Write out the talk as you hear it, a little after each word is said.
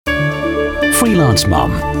Freelance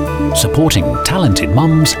Mum, supporting talented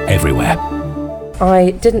mums everywhere.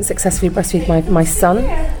 I didn't successfully breastfeed my son.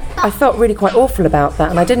 I felt really quite awful about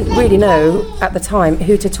that, and I didn't really know at the time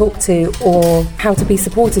who to talk to or how to be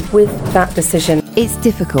supported with that decision. It's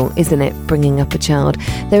difficult, isn't it, bringing up a child?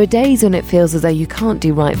 There are days when it feels as though you can't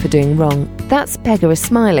do right for doing wrong. That's Pegah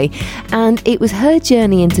Esmaili, and it was her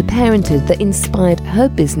journey into parenthood that inspired her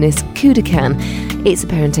business, Kudakan. It's a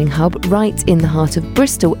parenting hub right in the heart of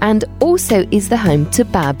Bristol and also is the home to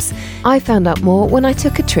Babs. I found out more when I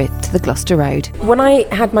took a trip to the Gloucester Road. When I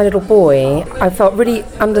had my little boy, I felt really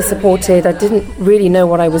under-supported. I didn't really know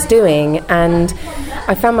what I was doing, and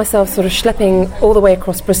I found myself sort of schlepping all the way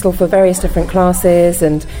across Bristol for various different classes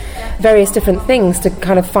and various different things to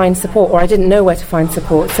kind of find support, or I didn't know where to find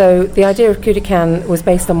support. So the idea of Kudakan was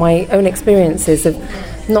based on my own experiences of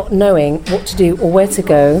not knowing what to do or where to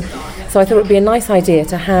go. So I thought it would be a nice idea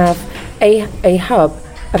to have a hub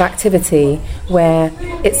of activity where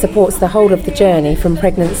it supports the whole of the journey from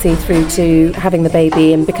pregnancy through to having the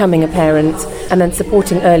baby and becoming a parent, and then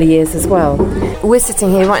supporting early years as well. We're sitting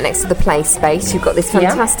here right next to the play space. You've got this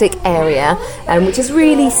fantastic area, which is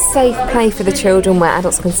really safe play for the children, where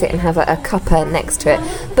adults can sit and have a cuppa next to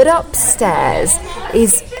it. But upstairs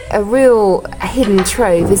is a real hidden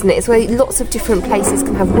trove, isn't it? It's where lots of different places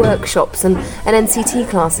can have workshops and NCT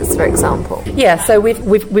classes, for example. Yeah, so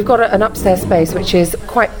we've got an upstairs space which is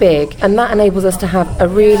quite big, and that enables us to have a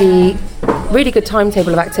really good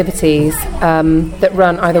timetable of activities that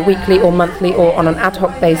run either weekly or monthly or on an ad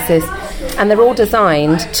hoc basis, and they're all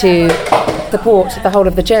designed to support the whole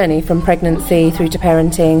of the journey from pregnancy through to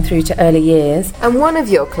parenting through to early years. And one of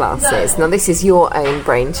your classes, now this is your own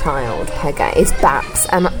brainchild, Pegah, is BAPS,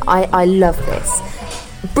 and I love this.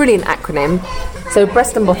 Brilliant acronym. So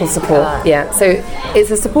breast and bottle support, yeah. So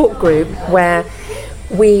it's a support group where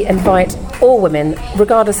we invite all women,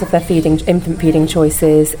 regardless of their infant feeding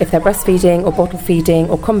choices, if they're breastfeeding or bottle feeding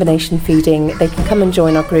or combination feeding, they can come and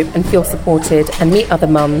join our group and feel supported and meet other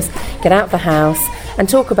mums, get out of the house and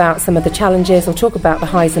talk about some of the challenges or talk about the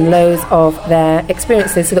highs and lows of their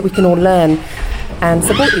experiences so that we can all learn and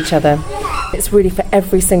support each other. It's really for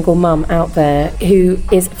every single mum out there who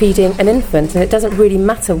is feeding an infant, and it doesn't really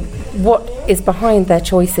matter what is behind their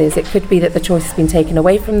choices. It could be that the choice has been taken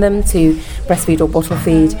away from them to breastfeed or bottle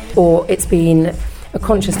feed, or it's been a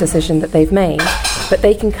conscious decision that they've made. But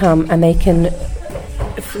they can come and they can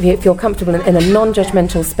feel comfortable in a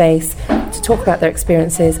non-judgmental space to talk about their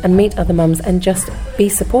experiences and meet other mums and just be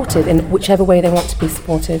supported in whichever way they want to be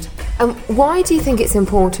supported. Why do you think it's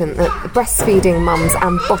important that breastfeeding mums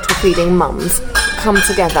and bottle feeding mums come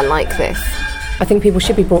together like this? I think people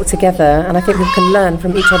should be brought together, and I think people can learn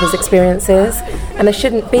from each other's experiences, and there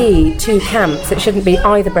shouldn't be two camps. It shouldn't be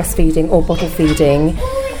either breastfeeding or bottle feeding.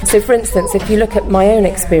 So for instance, if you look at my own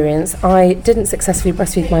experience, I didn't successfully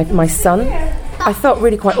breastfeed my son. I felt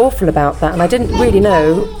really quite awful about that, and I didn't really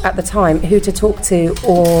know at the time who to talk to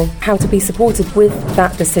or how to be supported with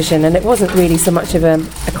that decision, and it wasn't really so much of a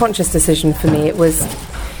conscious decision for me. It was,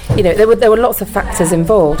 you know, there were lots of factors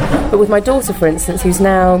involved, but with my daughter, for instance, who's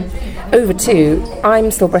now over 2, I'm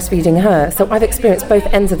still breastfeeding her, so I've experienced both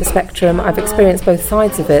ends of the spectrum, I've experienced both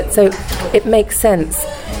sides of it, so it makes sense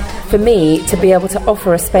for me to be able to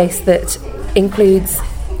offer a space that includes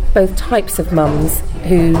both types of mums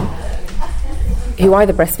who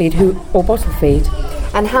either breastfeed or bottle feed.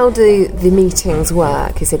 And how do the meetings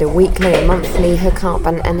work? Is it a weekly, a monthly hookup,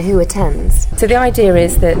 and who attends? So the idea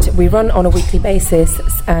is that we run on a weekly basis,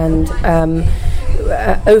 and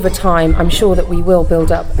over time I'm sure that we will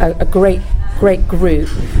build up a great group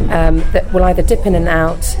that will either dip in and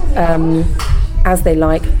out as they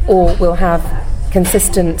like, or will have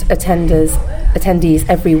consistent attendees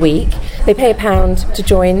every week. They pay £1 to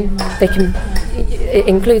join. It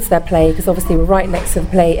includes their play, because obviously we're right next to the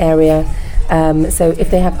play area. So if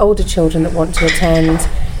they have older children that want to attend,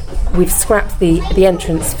 we've scrapped the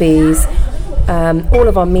entrance fees. All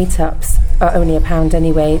of our meetups are only £1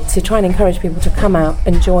 anyway, to try and encourage people to come out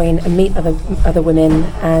and join and meet other women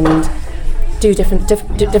and do different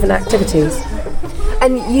activities.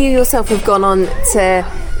 And you yourself have gone on to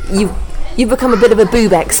You've become a bit of a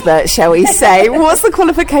boob expert, shall we say. What's the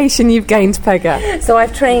qualification you've gained, Pegah? So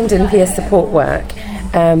I've trained in peer support work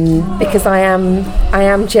because I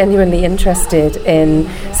am genuinely interested in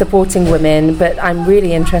supporting women, but I'm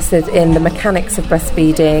really interested in the mechanics of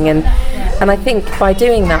breastfeeding, and I think by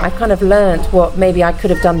doing that I've kind of learnt what maybe I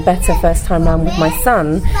could have done better first time round with my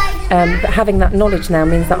son, but having that knowledge now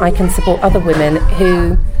means that I can support other women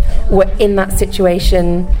who were in that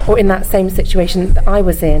situation or in that same situation that I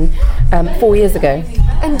was in 4 years ago.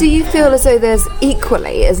 And do you feel as though there's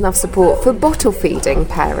equally as enough support for bottle feeding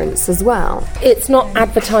parents as well? It's not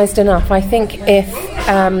advertised enough. I think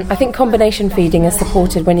combination feeding is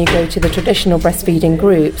supported when you go to the traditional breastfeeding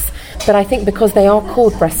groups, but I think because they are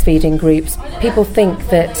called breastfeeding groups, people think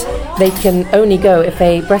that they can only go if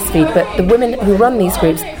they breastfeed, but the women who run these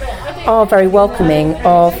groups are very welcoming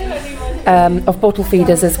of bottle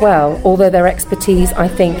feeders as well, although their expertise, I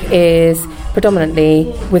think, is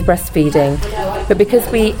predominantly with breastfeeding. But because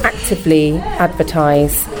we actively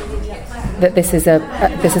advertise that this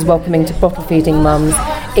is welcoming to bottle feeding mums,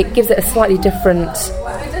 it gives it a slightly different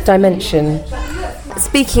dimension.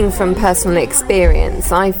 Speaking from personal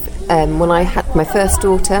experience, when I had my first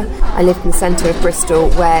daughter, I lived in the centre of Bristol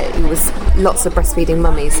where it was lots of breastfeeding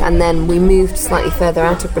mummies, and then we moved slightly further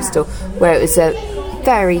out of Bristol where it was a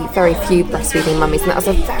very, very few breastfeeding mummies, and that was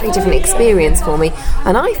a very different experience for me,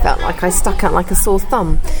 and I felt like I stuck out like a sore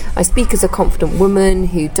thumb. I speak as a confident woman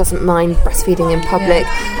who doesn't mind breastfeeding in public,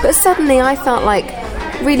 but suddenly I felt like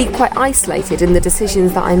really quite isolated in the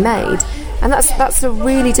decisions that I made, and that's a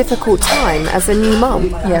really difficult time as a new mum.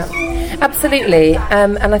 Yeah, absolutely.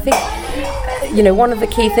 And I think, one of the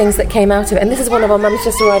key things that came out of it, and this is one of our mums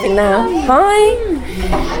just arriving now. Hi!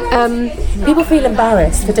 People feel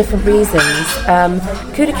embarrassed for different reasons.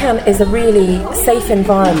 Kodokan is a really safe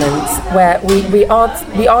environment where we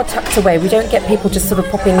are tucked away. We don't get people just sort of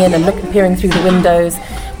popping in and peering through the windows.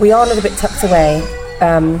 We are a little bit tucked away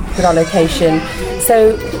with our location.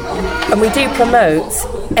 And we do promote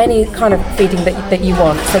any kind of feeding that you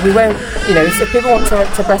want. So we won't, so if people want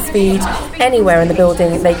to breastfeed anywhere in the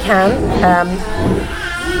building, they can,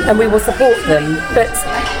 and we will support them. But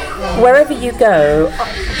wherever you go,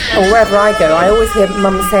 or wherever I go, I always hear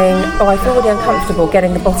mums saying, I feel really uncomfortable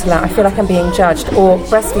getting the bottle out, I feel like I'm being judged. Or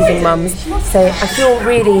breastfeeding mums say, I feel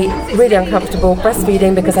really, really uncomfortable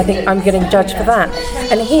breastfeeding because I think I'm getting judged for that.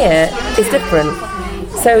 And here is different.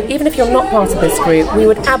 So even if you're not part of this group, we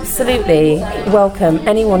would absolutely welcome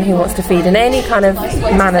anyone who wants to feed in any kind of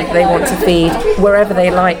manner that they want to feed, wherever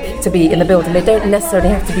they like to be in the building. They don't necessarily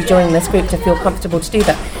have to be joining this group to feel comfortable to do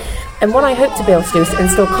that. And what I hope to be able to do is to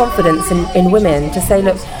instill confidence in women to say,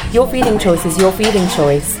 look, your feeding choice is your feeding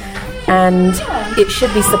choice, and it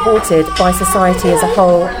should be supported by society as a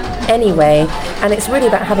whole anyway. And it's really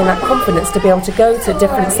about having that confidence to be able to go to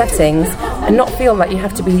different settings and not feel like you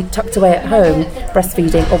have to be tucked away at home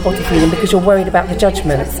breastfeeding or bottle feeding because you're worried about the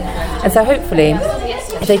judgments. And so hopefully,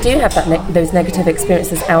 if they do have those negative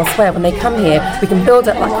experiences elsewhere, when they come here, we can build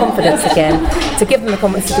up that confidence again to give them the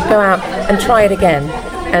confidence to go out and try it again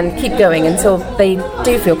and keep going until they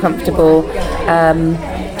do feel comfortable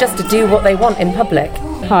just to do what they want in public.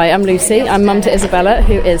 Hi, I'm Lucy. I'm mum to Isabella,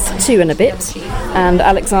 who is 2 and a bit, and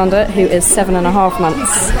Alexander, who is 7.5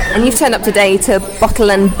 months. And you've turned up today to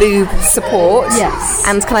bottle and boob support. Yes.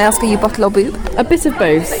 And can I ask, are you bottle or boob? A bit of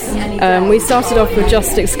both. We started off with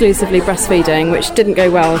just exclusively breastfeeding, which didn't go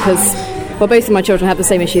well because, both of my children had the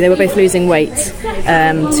same issue. They were both losing weight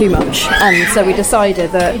too much, and so we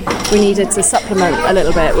decided that we needed to supplement a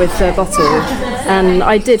little bit with the bottle. And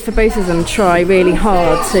I did, for both of them, try really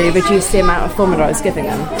hard to reduce the amount of formula I was giving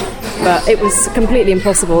them, but it was completely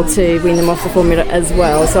impossible to wean them off the formula as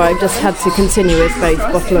well, so I just had to continue with both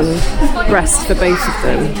bottle and breast for both of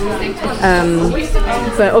them.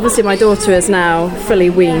 But obviously my daughter is now fully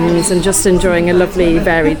weaned and just enjoying a lovely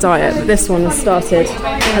varied diet, but this one has started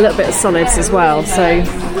a little bit of solids as well, so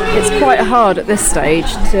it's quite hard at this stage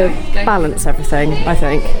to balance everything, I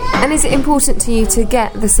think. And is it important to you to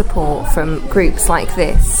get the support from groups like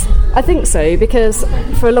this? I think so, because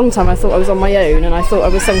for a long time I thought I was on my own, and I thought I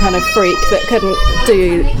was some kind of freak that couldn't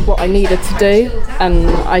do what I needed to do, and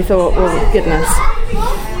I thought, well, goodness,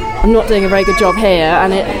 I'm not doing a very good job here,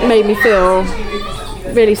 and it made me feel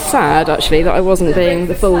really sad, actually, that I wasn't being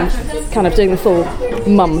the full, kind of doing the full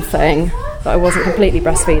mum thing, that I wasn't completely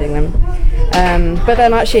breastfeeding them. But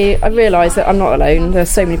then actually I realised that I'm not alone, there's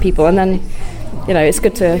so many people, and then it's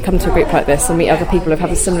good to come to a group like this and meet other people who've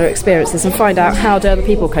had similar experiences and find out how do other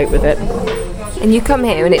people cope with it. And you come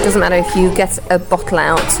here and it doesn't matter if you get a bottle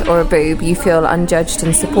out or a boob, you feel unjudged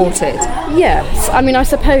and supported? Yes, I mean, I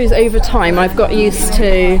suppose over time I've got used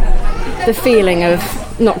to the feeling of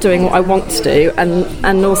not doing what I want to do,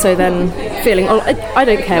 and also then feeling, I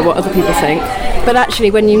don't care what other people think, but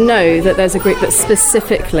actually when you know that there's a group that's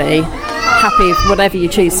specifically happy with whatever you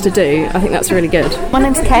choose to do, I think that's really good. My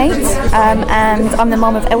name's Kate, and I'm the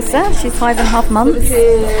mum of Elsa. She's 5.5 months.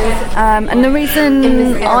 And the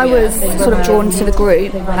reason I was sort of drawn to the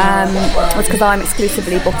group was because I'm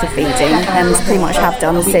exclusively bottle feeding and pretty much have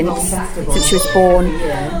done since she was born,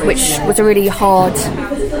 which was a really hard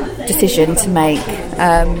decision to make.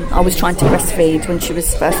 I was trying to breastfeed when she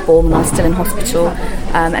was first born and I was still in hospital,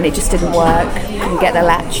 and it just didn't work. Couldn't get the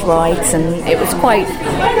latch right, and it was quite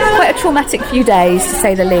a traumatic few days, to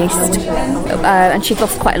say the least. And she'd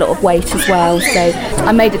lost quite a lot of weight as well, so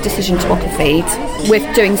I made a decision to bottle feed, with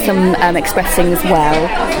doing some expressing as well,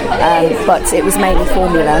 but it was mainly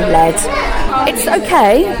formula led. It's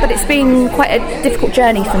okay, but it's been quite a difficult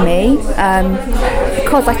journey for me,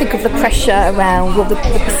 because I think of the pressure around, well, the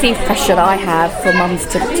perceived pressure that I have for mums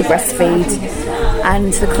to breastfeed,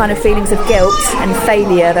 and the kind of feelings of guilt and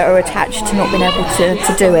failure that are attached to not being able to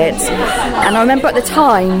do it. And I remember at the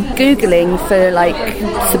time Googling for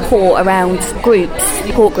support around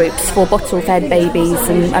support groups for bottle-fed babies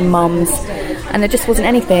and mums, and there just wasn't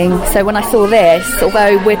anything. So when I saw this,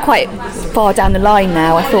 although we're quite far down the line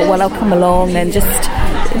now, I thought, well, I'll come along and just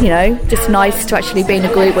nice to actually be in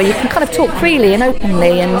a group where you can kind of talk freely and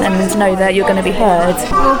openly and know that you're going to be heard.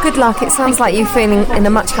 Well, good luck. It sounds like you're feeling in a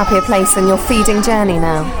much happier place in your feeding journey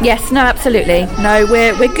now. Yes, no, absolutely. No,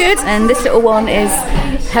 we're good, and this little one is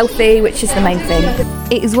healthy, which is the main thing.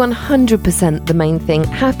 It is 100% the main thing.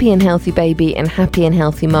 Happy and healthy baby and happy and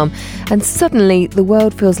healthy mum. And suddenly the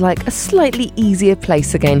world feels like a slightly easier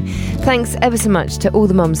place again. Thanks ever so much to all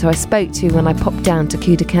the mums who I spoke to when I popped down to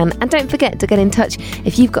Kudakan. And don't forget to get in touch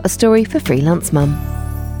if you've got a story for Freelance Mum.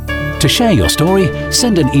 To share your story,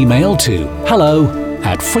 send an email to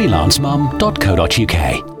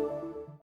hello@freelancemum.co.uk.